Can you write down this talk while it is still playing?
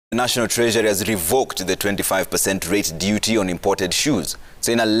The National Treasury has revoked the 25% rate duty on imported shoes.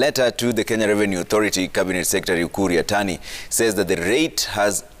 So in a letter to the Kenya Revenue Authority, Cabinet Secretary Ukur Yatani says that the rate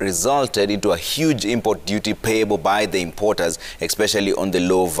has resulted into a huge import duty payable by the importers, especially on the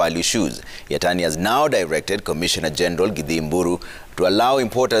low-value shoes. Yatani has now directed Commissioner General Githi Mburu to allow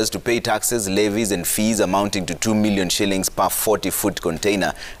importers to pay taxes, levies and fees amounting to 2 million shillings per 40-foot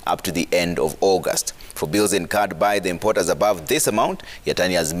container up to the end of August. For bills incurred by the importers above this amount,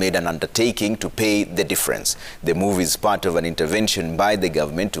 Yatani has made an undertaking to pay the difference. The move is part of an intervention by the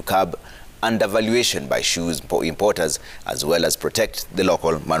government to curb undervaluation by shoes importers as well as protect the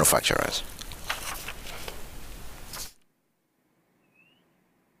local manufacturers.